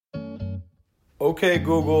Okay,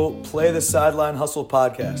 Google, play the Sideline Hustle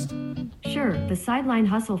podcast. Sure, the Sideline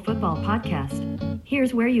Hustle football podcast.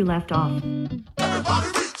 Here's where you left off. Everybody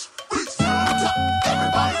reach to the top.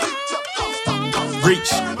 Everybody reach up, don't stop, don't stop.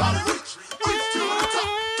 Reach. Everybody reach to the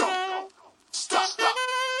top, don't stop.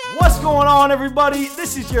 What's going on, everybody?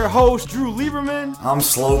 This is your host, Drew Lieberman. I'm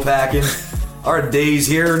slow packing. Our days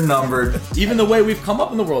here are numbered. Even the way we've come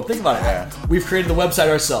up in the world, think about it. Yeah. We've created the website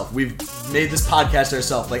ourselves. We've made this podcast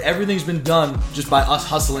ourselves. Like, everything's been done just by us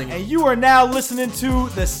hustling. And you are now listening to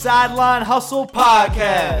the Sideline Hustle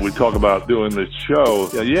podcast. We talk about doing this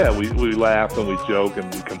show. Yeah, we laugh and we joke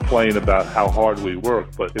and we complain about how hard we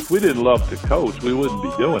work. But if we didn't love to coach, we wouldn't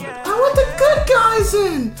be doing it. I want the good guys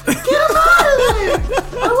in. Get them out of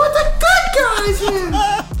there. I want the good guys in.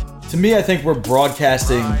 To me, I think we're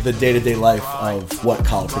broadcasting the day-to-day life of what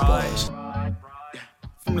college football is.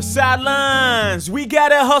 From the sidelines, we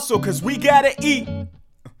gotta hustle cause we gotta eat.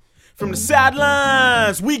 From the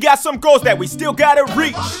sidelines, we got some goals that we still gotta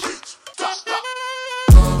reach.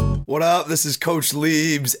 What up? This is Coach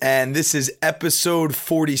Liebs, and this is episode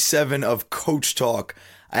 47 of Coach Talk.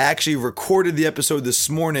 I actually recorded the episode this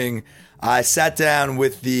morning. I sat down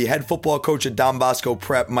with the head football coach at Bosco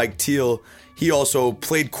Prep, Mike Teel. He also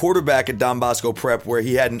played quarterback at Bosco Prep, where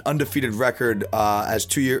he had an undefeated record for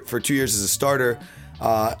 2 years as a starter.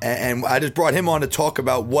 And I just brought him on to talk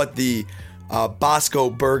about what the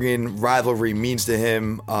Bosco-Bergen rivalry means to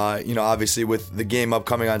him. Obviously with the game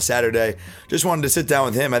upcoming on Saturday. Just wanted to sit down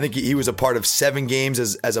with him. I think he was a part of 7 games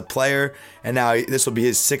as a player, and now this will be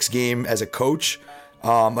his 6th game as a coach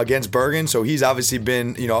against Bergen. So he's obviously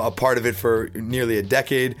been a part of it for nearly a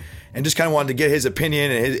decade. And just kind of wanted to get his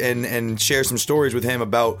opinion and share some stories with him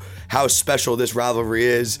about how special this rivalry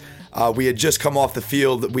is. We had just come off the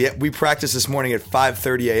field. We practiced this morning at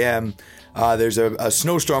 5:30 a.m. There's a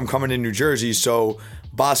snowstorm coming in New Jersey, so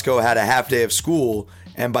Bosco had a half day of school.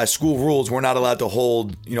 And by school rules, we're not allowed to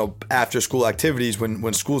hold, after school activities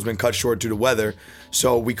when school's been cut short due to weather.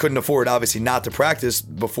 So we couldn't afford, obviously, not to practice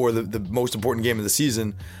before the most important game of the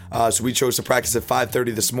season. So we chose to practice at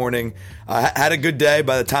 5:30 this morning. Had a good day.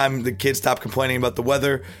 By the time the kids stopped complaining about the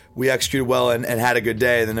weather, we executed well and had a good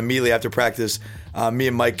day. And then immediately after practice, me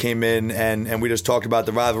and Mike came in and we just talked about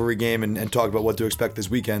the rivalry game and talked about what to expect this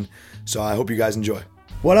weekend. So I hope you guys enjoy.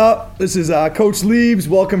 What up? This is Coach Liebs.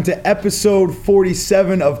 Welcome to episode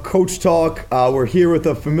 47 of Coach Talk. We're here with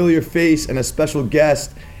a familiar face and a special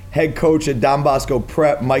guest, head coach at Bosco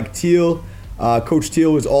Prep, Mike Teel. Coach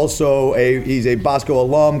Teel is also he's a Bosco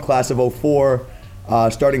alum, class of 04.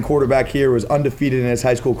 Starting quarterback here, was undefeated in his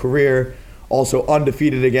high school career. Also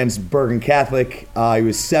undefeated against Bergen Catholic. He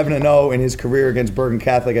was 7-0 in his career against Bergen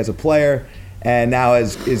Catholic as a player. And now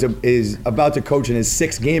is about to coach in his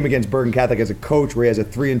 6th game against Bergen Catholic as a coach, where he has a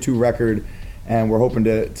 3-2 record, and we're hoping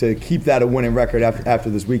to keep that a winning record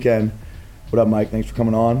after this weekend. What up, Mike? Thanks for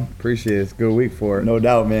coming on. Appreciate it. It's a good week for it. No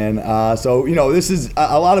doubt, man. This is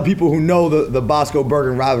a lot of people who know the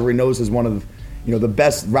Bosco-Bergen rivalry knows is one of the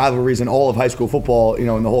best rivalries in all of high school football, in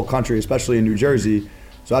the whole country, especially in New Jersey.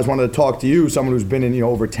 So I just wanted to talk to you, someone who's been in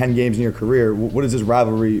over 10 games in your career. What does this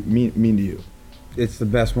rivalry mean to you? It's the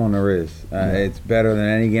best one there is. It's better than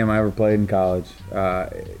any game I ever played in college.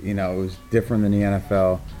 It was different than the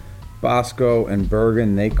NFL. Bosco and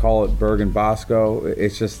Bergen, they call it Bergen Bosco.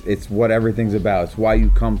 It's what everything's about. It's why you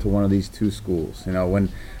come to one of these two schools.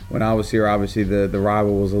 When I was here, obviously the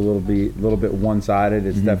rival was a little bit one-sided.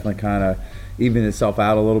 It's definitely kind of evened itself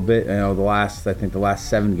out a little bit. The last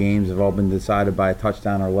 7 games have all been decided by a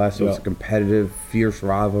touchdown or less. So It's a competitive, fierce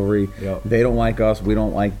rivalry. Yep. They don't like us. We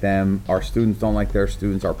don't like them. Our students don't like their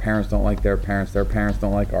students. Our parents don't like their parents. Their parents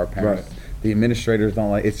don't like our parents. Right. The administrators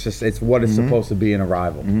don't like. It's what it's supposed to be in a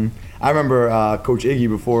rival. Mm-hmm. I remember Coach Iggy,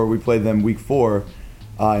 before we played them week 4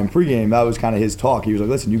 in pregame, that was kind of his talk. He was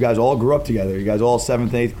like, listen, you guys all grew up together. You guys all 7th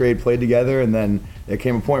and 8th grade played together, and then there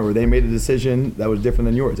came a point where they made a decision that was different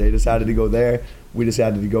than yours. They decided to go there. We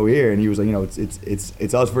decided to go here. And he was like,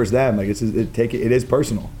 it's us versus them. Like, it is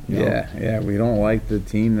personal. Yeah. We don't like the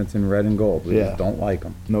team that's in red and gold. We just don't like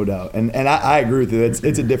them. No doubt. And I agree with you. It's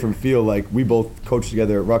a different feel. Like, we both coached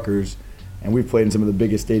together at Rutgers, and we've played in some of the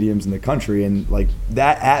biggest stadiums in the country. And like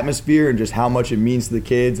that atmosphere and just how much it means to the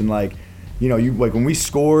kids, and like, when we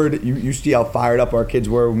scored, you see how fired up our kids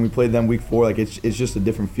were when we played them week 4. Like, it's just a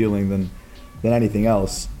different feeling than anything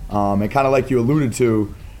else. And kind of like you alluded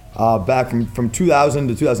to, back from 2000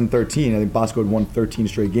 to 2013, I think Bosco had won 13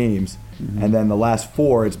 straight games, and then the last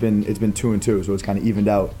 4, it's been 2-2, so it's kind of evened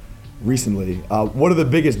out recently. What are the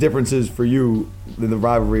biggest differences for you in the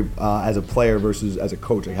rivalry as a player versus as a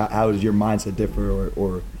coach? Like, how does your mindset differ,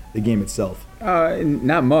 or the game itself?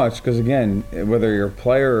 Not much, because again, whether you're a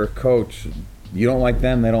player or a coach, you don't like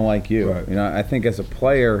them, they don't like you. Right. You know, I think as a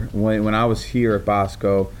player, when I was here at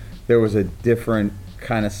Bosco, there was a different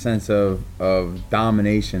kind of sense of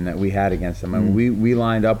domination that we had against them. I mean, we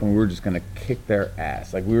lined up and we were just going to kick their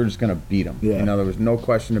ass. Like, we were just going to beat them. Yeah. You know, there was no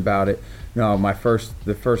question about it. You know,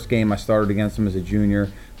 the first game I started against them as a junior,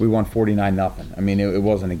 we won 49-0. I mean, it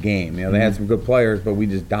wasn't a game. You know, they had some good players, but we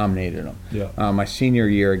just dominated them. Yeah. My senior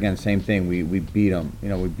year, again, same thing. We beat them. You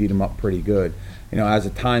know, we beat them up pretty good. You know, as the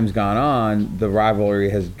time's gone on, the rivalry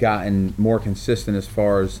has gotten more consistent as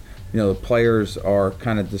far as, you know, the players are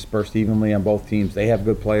kind of dispersed evenly on both teams. They have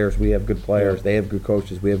good players, we have good players. Yeah. They have good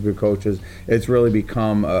coaches, we have good coaches. It's really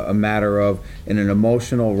become a matter of, in an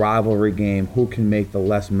emotional rivalry game, who can make the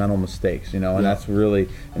less mental mistakes, you know, and that's really,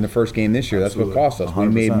 in the first game this year, Absolutely. That's what cost us. 100%.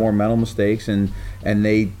 We made more mental mistakes, and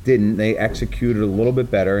they didn't. They executed a little bit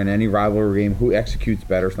better. In any rivalry game, who executes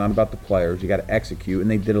better? It's not about the players. You got to execute, and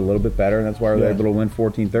they did a little bit better, and that's why they're able to win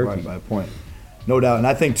 14-13. Right, by a point. No doubt. And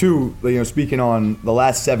I think, too, you know, speaking on the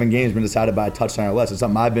last 7 games been decided by a touchdown or less, it's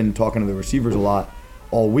something I've been talking to the receivers a lot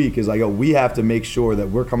all week, is like, we have to make sure that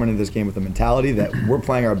we're coming into this game with the mentality that we're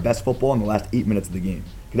playing our best football in the last 8 minutes of the game.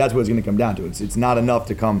 Because that's what it's going to come down to. It's not enough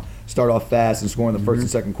to start off fast and score in the first and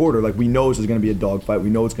second quarter. Like, we know this is going to be a dogfight. We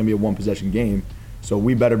know it's going to be a one-possession game. So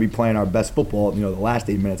we better be playing our best football, you know, the last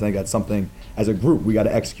 8 minutes. I think that's something, as a group, we got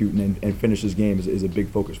to execute and finish this game is a big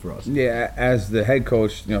focus for us. Yeah, as the head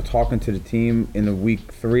coach, you know, talking to the team in the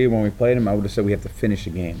week 3 when we played them, I would have said we have to finish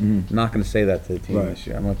the game. I'm not going to say that to the team this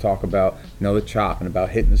year. I'm going to talk about, you know, the chop and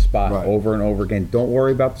about hitting the spot over and over again. Don't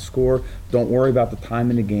worry about the score. Don't worry about the time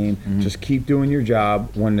in the game. Just keep doing your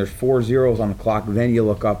job. When there's 4 zeros on the clock, then you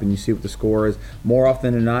look up and you see what the score is. More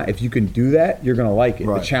often than not, if you can do that, you're going to like it.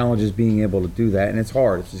 The challenge is being able to do that, and it's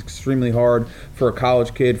hard. It's extremely hard for a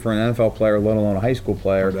college kid, for an NFL player, let alone a high school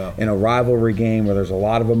player, in a rivalry game where there's a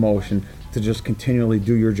lot of emotion, to just continually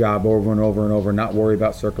do your job over and over and over, not worry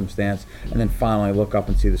about circumstance, and then finally look up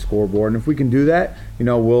and see the scoreboard. And if we can do that, you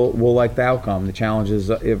know, we'll like the outcome. The challenge is,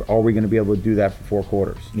 are we going to be able to do that for 4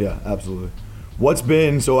 quarters? Yeah, absolutely. What's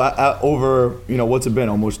been, over, you know, what's it been,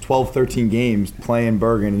 almost 12, 13 games playing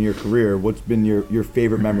Bergen in your career, what's been your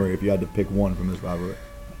favorite memory if you had to pick one from this rivalry?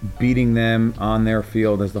 Beating them on their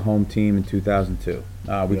field as the home team in 2002.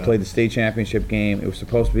 We played the state championship game. It was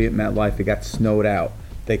supposed to be at MetLife. It got snowed out.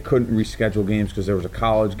 They couldn't reschedule games because there was a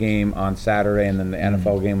college game on Saturday and then the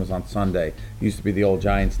NFL game was on Sunday. It used to be the old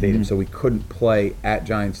Giant Stadium, so we couldn't play at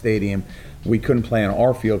Giant Stadium. We couldn't play on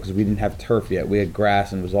our field because we didn't have turf yet. We had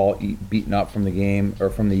grass and it was all beaten up from the game or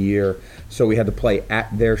from the year. So we had to play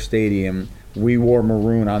at their stadium. We wore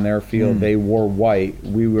maroon on their field. They wore white.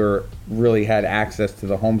 We really had access to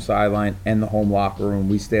the home sideline and the home locker room.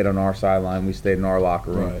 We stayed on our sideline. We stayed in our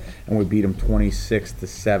locker room, and we beat them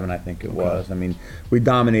 26-7. I think it was. I mean, we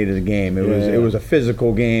dominated the game. It was a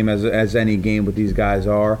physical game as any game with these guys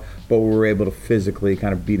are, but we were able to physically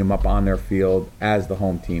kind of beat them up on their field as the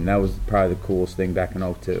home team. That was probably the coolest thing back in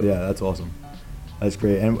 2002. Yeah, that's awesome. That's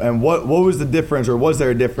great. And what was the difference, or was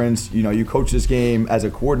there a difference? You know, you coached this game as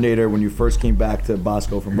a coordinator when you first came back to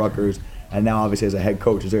Bosco from Rutgers, and now obviously as a head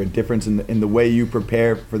coach. Is there a difference in the way you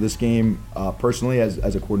prepare for this game personally as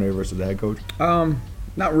a coordinator versus a head coach?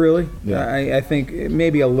 Not really. Yeah. I think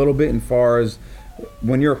maybe a little bit, in far as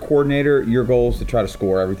when you're a coordinator, your goal is to try to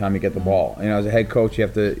score every time you get the ball. You know, as a head coach, you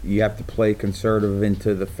have to play conservative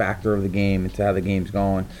into the factor of the game, into how the game's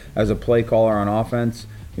going. As a play caller on offense,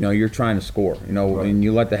 you know, you're trying to score, you know, and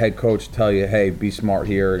you let the head coach tell you, hey, be smart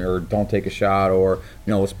here, or don't take a shot, or,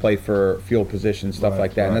 you know, let's play for field position, stuff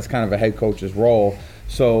like that. And that's kind of a head coach's role.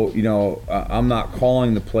 So, you know, I'm not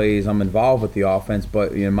calling the plays. I'm involved with the offense,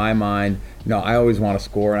 but in my mind, you know, I always want to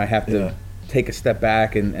score, and I have to take a step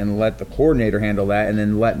back and let the coordinator handle that, and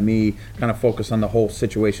then let me kind of focus on the whole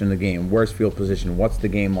situation of the game. Where's field position? What's the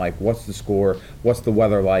game like? What's the score? What's the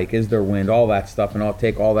weather like? Is there wind? All that stuff, and I'll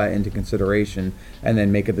take all that into consideration and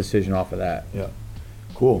then make a decision off of that. Yeah.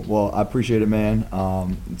 Cool. Well, I appreciate it, man.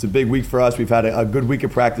 It's a big week for us. We've had a good week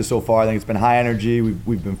of practice so far. I think it's been high energy.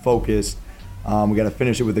 We've been focused. We got to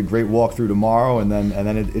finish it with a great walkthrough tomorrow, and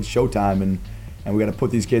then it's showtime, and we got to put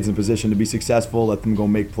these kids in position to be successful, let them go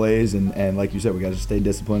make plays, and like you said, we got to stay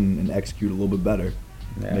disciplined and execute a little bit better,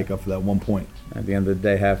 make up for that 1 point. At the end of the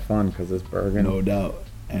day, have fun, because it's Bergen. No doubt.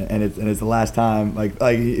 And it's the last time. Like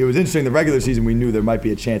it was interesting. The regular season, we knew there might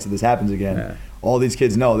be a chance that this happens again. Yeah. All these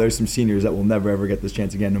kids know there's some seniors that will never ever get this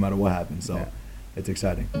chance again, no matter what happens. So it's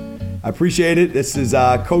exciting. I appreciate it. This is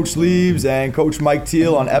Coach Leaves and Coach Mike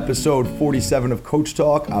Teel on episode 47 of Coach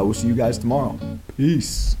Talk. I will see you guys tomorrow.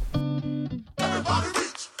 Peace. Everybody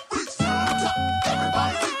reach, reach to the top.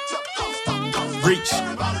 Everybody reach up, don't stop, don't Reach.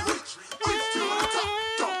 Everybody reach to the top.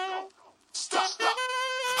 Don't stop, stop.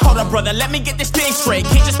 Hold up, brother, let me get this thing straight.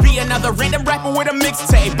 Can't just be another random rapper with a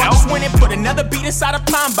mixtape. I just went and put another beat inside a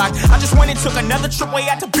pine box. I just went and took another trip way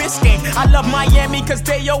out to Biscayne. I love Miami cause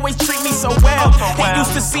they always treat me so well. They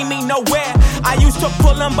used to see me nowhere. I used to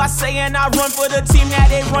pull them by saying I run for the team. Now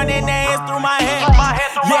they running their hands through my head.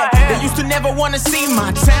 Yeah, they used to never wanna see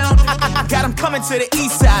my town. I got them coming to the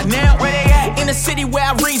east side now. Where they at? In the city where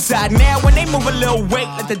I reside now. When they move a little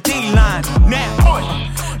weight, let the D-line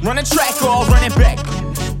now. Running track or running back.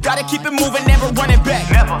 Gotta keep it moving, never running back.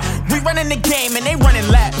 Never. We running the game and they running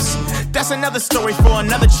laps. That's another story for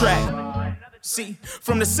another track. See,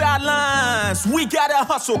 from the sidelines, we gotta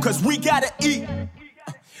hustle cause we gotta eat.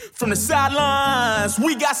 From the sidelines,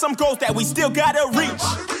 we got some goals that we still gotta reach.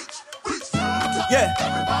 Yeah.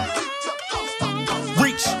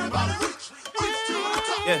 Reach.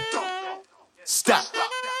 Yeah.